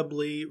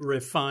incredibly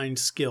refined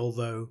skill,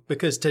 though,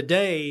 because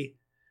today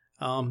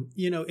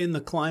In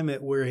the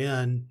climate we're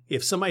in,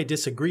 if somebody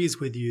disagrees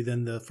with you,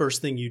 then the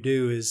first thing you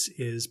do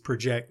is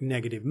project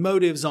negative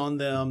motives on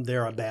them.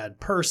 They're a bad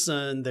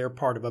person. They're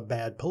part of a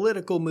bad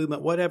political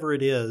movement, whatever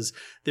it is.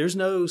 There's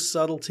no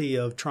subtlety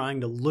of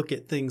trying to look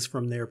at things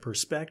from their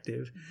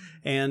perspective.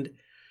 And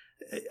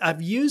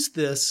I've used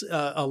this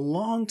a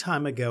long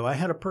time ago. I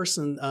had a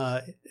person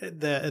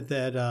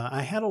that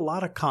I had a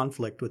lot of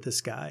conflict with this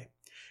guy.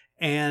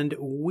 And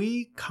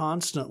we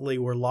constantly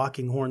were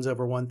locking horns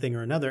over one thing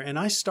or another. And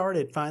I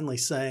started finally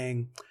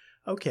saying,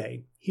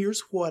 okay,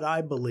 here's what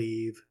I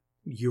believe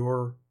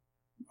your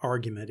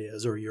argument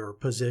is or your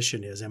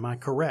position is. Am I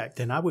correct?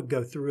 And I would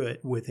go through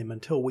it with him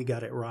until we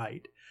got it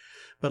right.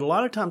 But a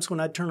lot of times when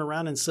I'd turn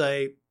around and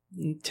say,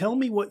 tell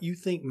me what you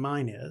think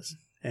mine is.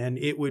 And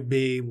it would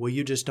be, well,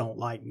 you just don't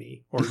like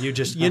me. Or you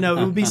just, it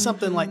would be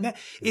something like that.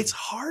 It's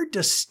hard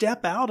to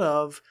step out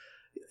of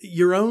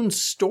your own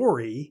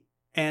story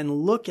and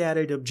look at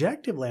it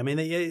objectively. I mean,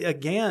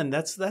 again,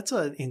 that's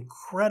an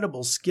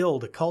incredible skill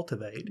to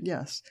cultivate.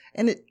 Yes.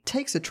 And it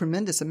takes a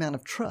tremendous amount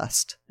of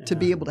trust to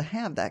be able to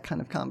have that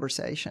kind of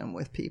conversation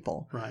with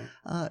people.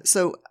 Right.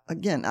 So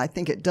again, I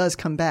think it does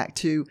come back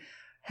to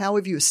how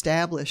have you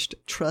established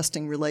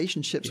trusting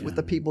relationships with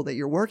the people that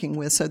you're working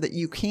with so that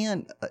you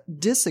can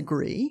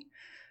disagree,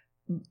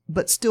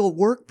 but still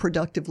work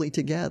productively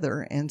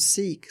together and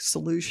seek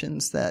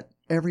solutions that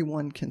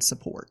everyone can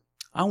support.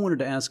 I wanted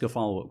to ask a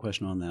follow-up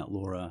question on that,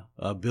 Laura.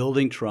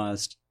 Building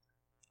trust,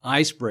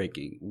 ice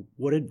breaking.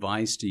 What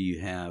advice do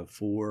you have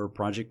for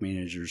project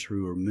managers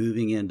who are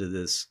moving into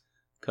this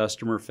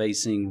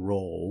customer-facing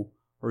role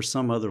or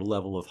some other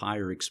level of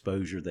higher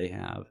exposure they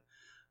have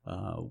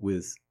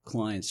with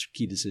clients,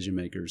 key decision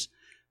makers?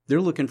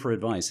 They're looking for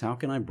advice. How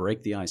can I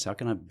break the ice? How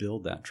can I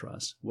build that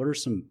trust? What are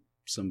some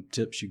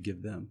tips you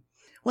give them?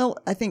 Well,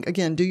 I think,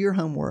 again, do your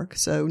homework.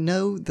 So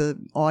know the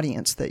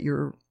audience that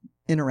you're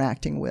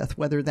interacting with,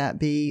 whether that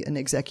be an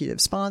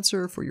executive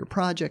sponsor for your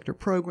project or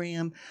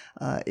program.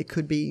 It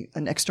could be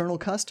an external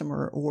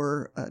customer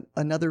or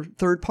another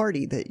third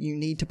party that you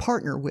need to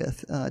partner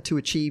with to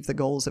achieve the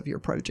goals of your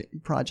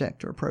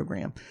project or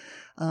program.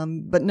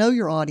 But know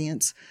your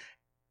audience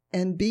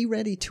and be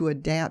ready to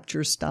adapt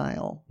your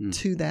style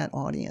to that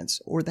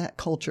audience or that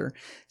culture.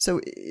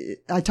 So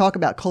I talk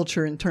about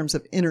culture in terms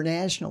of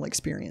international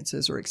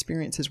experiences or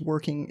experiences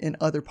working in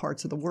other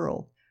parts of the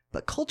world.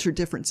 But culture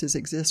differences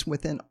exist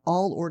within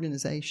all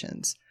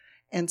organizations.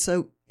 And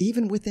so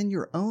even within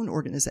your own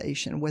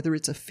organization, whether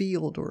it's a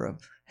field or a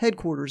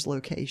headquarters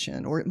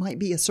location, or it might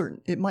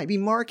be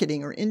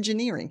marketing or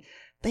engineering,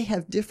 they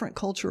have different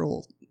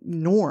cultural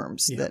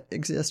norms that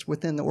exist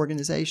within the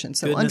organization.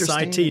 So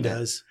understanding IT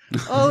does.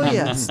 Oh,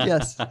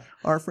 yes.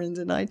 Our friends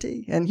in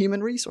IT and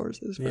human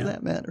resources for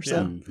that matter.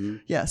 So,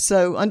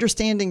 so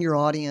understanding your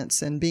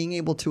audience and being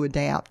able to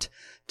adapt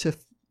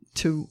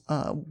to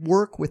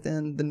work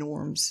within the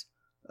norms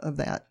of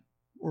that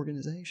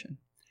organization.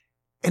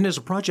 And as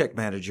a project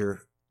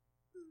manager,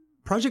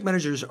 project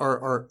managers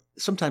are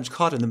sometimes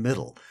caught in the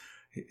middle.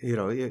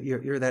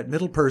 You're that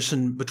middle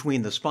person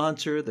between the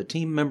sponsor, the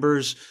team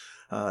members,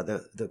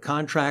 the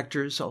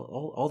contractors,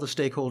 all the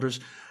stakeholders,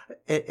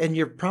 and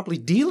you're probably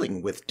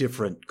dealing with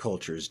different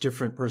cultures,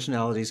 different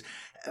personalities.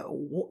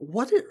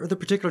 What are the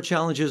particular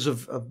challenges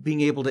of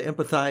being able to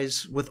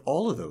empathize with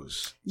all of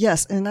those?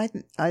 Yes, and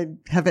I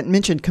haven't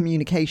mentioned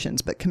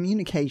communications, but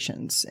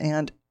communications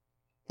and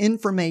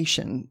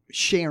information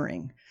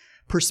sharing,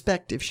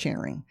 perspective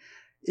sharing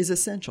is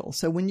essential.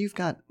 So when you've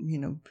got,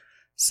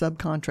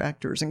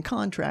 subcontractors and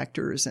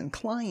contractors and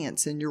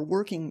clients, and you're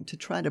working to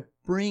try to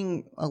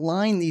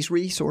align these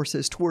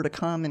resources toward a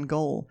common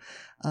goal,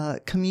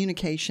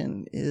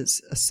 communication is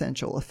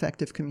essential,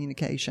 effective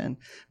communication.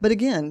 But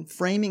again,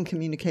 framing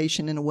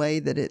communication in a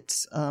way that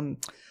it's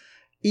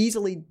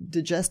easily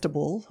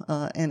digestible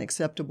and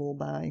acceptable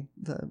by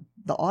the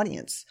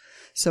audience.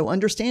 So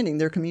understanding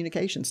their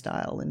communication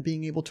style and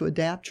being able to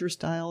adapt your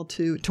style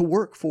to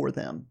work for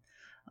them.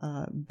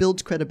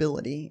 Builds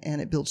credibility, and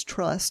it builds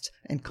trust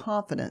and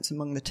confidence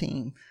among the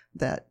team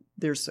that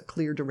there's a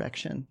clear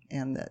direction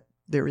and that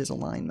there is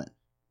alignment.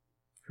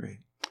 Great.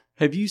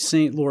 Have you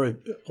seen, Laura,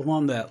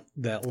 along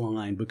that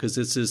line, because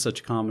this is such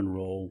a common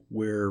role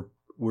where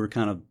we're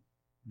kind of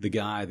the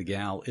guy, the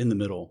gal in the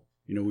middle.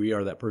 We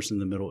are that person in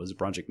the middle as a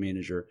project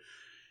manager.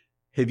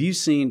 Do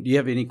you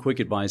have any quick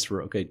advice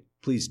for, okay,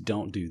 please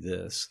don't do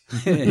this?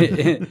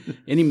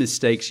 Any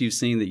mistakes you've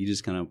seen that you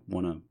just kind of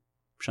want to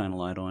shine a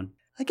light on?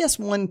 I guess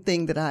one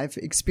thing that I've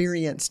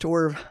experienced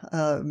or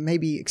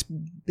maybe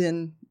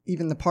been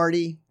even the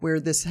party where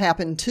this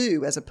happened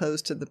to, as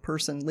opposed to the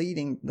person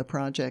leading the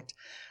project,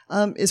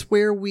 is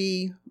where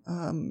we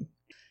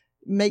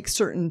make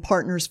certain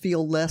partners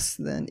feel less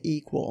than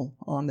equal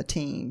on the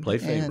team. Play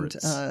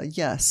favorites. And,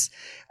 yes.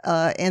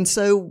 And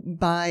so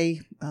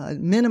by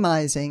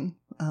minimizing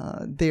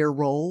their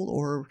role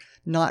or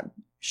not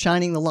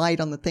shining the light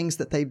on the things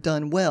that they've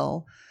done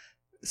well,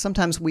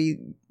 sometimes we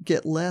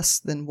get less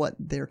than what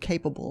they're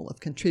capable of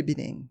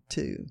contributing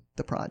to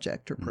the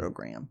project or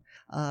program.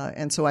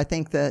 And so I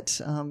think that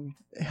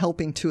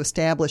helping to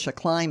establish a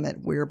climate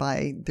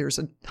whereby there's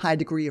a high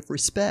degree of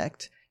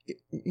respect,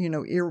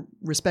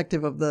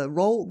 irrespective of the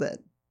role that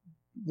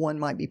one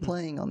might be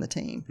playing on the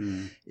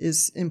team,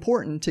 is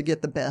important to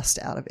get the best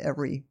out of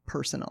every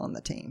person on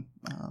the team.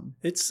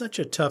 It's such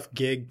a tough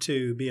gig,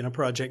 too, being a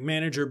project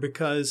manager,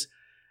 because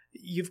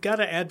you've got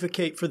to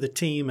advocate for the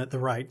team at the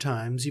right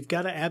times. You've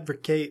got to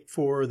advocate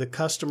for the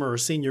customer or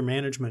senior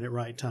management at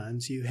right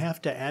times. You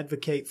have to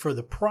advocate for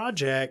the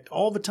project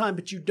all the time,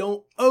 but you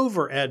don't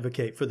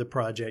over-advocate for the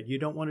project. You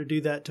don't want to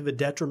do that to the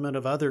detriment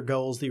of other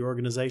goals the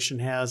organization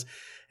has.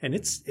 And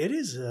it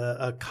is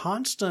a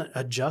constant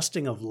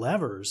adjusting of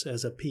levers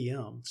as a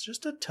PM. It's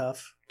just a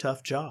tough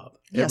job.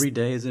 Yes. Every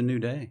day is a new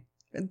day.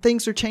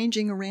 Things are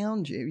changing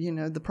around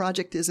you. The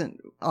project isn't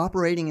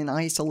operating in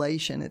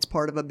isolation. It's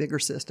part of a bigger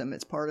system.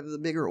 It's part of the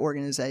bigger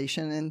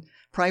organization, and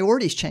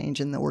priorities change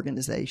in the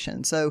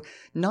organization. So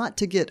not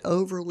to get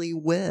overly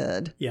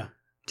wed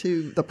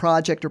to the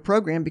project or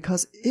program,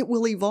 because it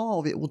will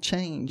evolve. It will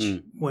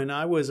change. When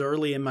I was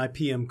early in my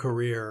PM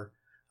career,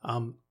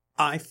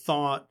 I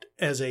thought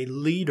as a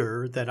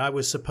leader that I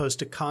was supposed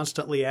to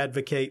constantly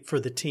advocate for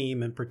the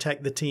team and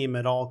protect the team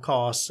at all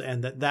costs,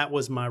 and that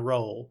was my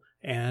role.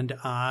 And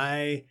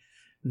I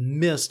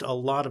missed a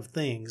lot of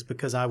things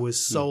because I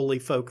was solely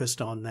focused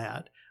on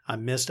that. I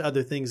missed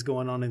other things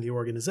going on in the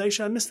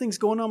organization. I missed things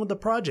going on with the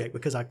project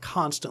because I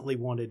constantly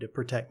wanted to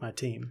protect my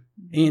team.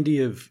 Andy,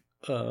 if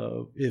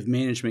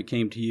management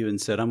came to you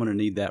and said, I'm going to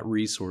need that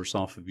resource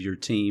off of your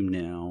team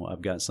now,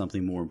 I've got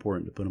something more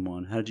important to put them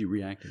on, how did you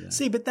react to that?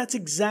 See, but that's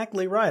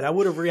exactly right. I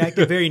would have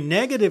reacted very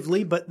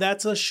negatively, but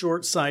that's a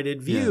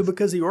short-sighted view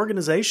because the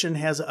organization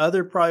has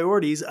other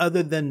priorities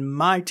other than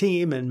my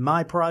team and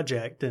my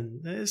project.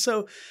 And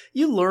so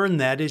you learn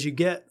that as you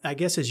get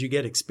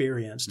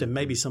experienced. And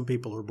maybe some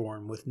people are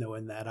born with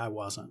knowing that. I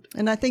wasn't.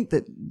 And I think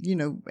that,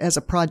 as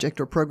a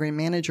project or program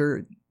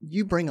manager,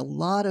 you bring a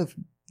lot of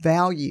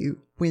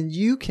value when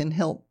you can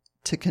help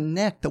to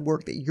connect the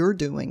work that you're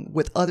doing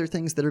with other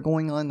things that are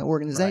going on in the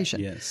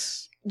organization. Right.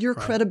 Yes. Your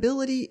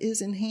credibility is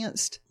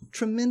enhanced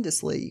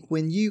tremendously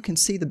when you can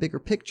see the bigger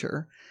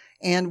picture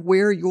and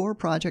where your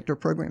project or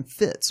program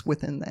fits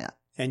within that.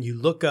 And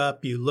you look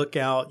up, you look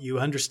out, you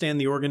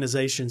understand the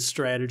organization's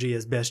strategy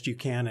as best you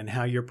can and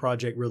how your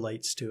project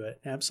relates to it.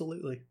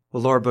 Absolutely.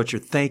 Well, Laura Butcher,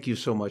 thank you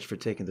so much for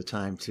taking the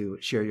time to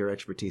share your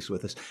expertise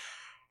with us.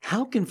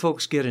 How can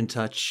folks get in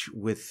touch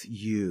with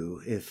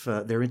you if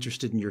they're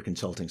interested in your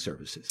consulting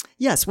services?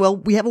 Yes, well,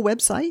 we have a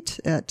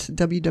website at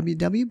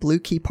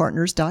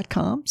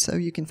www.bluekeypartners.com, so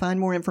you can find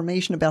more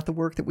information about the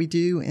work that we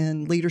do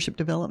in leadership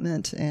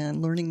development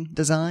and learning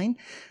design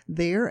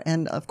there.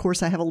 And, of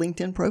course, I have a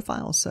LinkedIn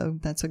profile, so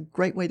that's a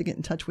great way to get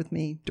in touch with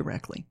me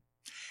directly.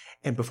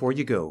 And before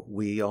you go,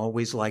 we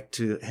always like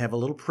to have a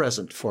little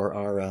present for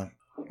our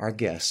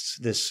guests.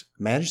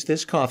 Manage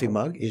This coffee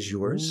mug is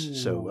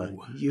yours. So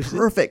use it.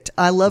 Perfect.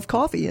 I love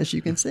coffee, as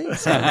you can see.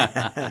 So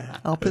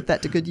I'll put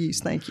that to good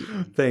use. Thank you.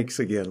 Thanks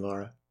again,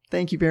 Laura.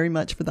 Thank you very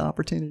much for the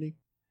opportunity.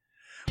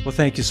 Well,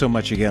 thank you so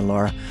much again,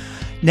 Laura.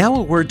 Now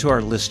a word to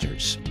our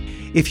listeners.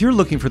 If you're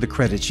looking for the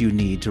credits you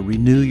need to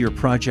renew your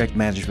project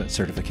management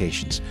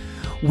certifications,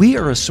 we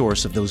are a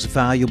source of those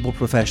valuable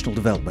professional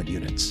development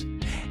units.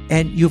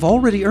 And you've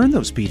already earned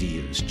those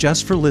PDUs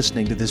just for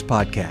listening to this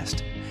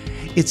podcast.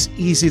 It's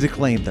easy to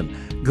claim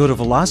them. Go to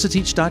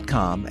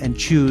velociteach.com and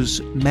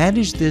choose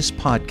Manage This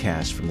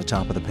Podcast from the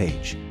top of the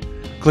page.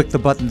 Click the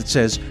button that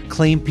says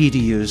Claim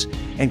PDUs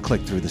and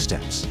click through the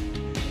steps.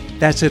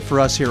 That's it for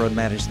us here on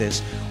Manage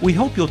This. We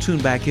hope you'll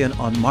tune back in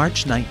on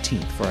March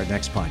 19th for our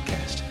next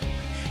podcast.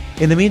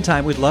 In the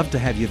meantime, we'd love to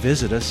have you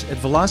visit us at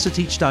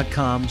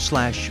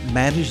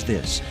velociteach.com/manage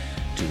this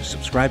to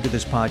subscribe to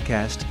this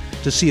podcast,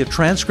 to see a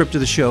transcript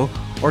of the show,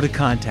 or to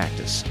contact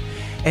us.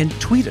 And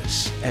tweet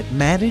us at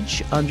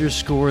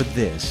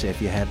manage_this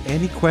if you have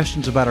any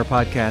questions about our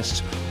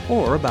podcasts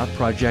or about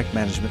project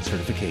management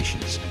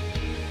certifications.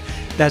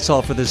 That's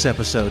all for this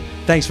episode.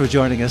 Thanks for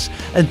joining us.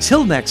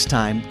 Until next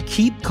time,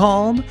 keep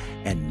calm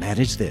and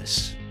manage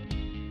this.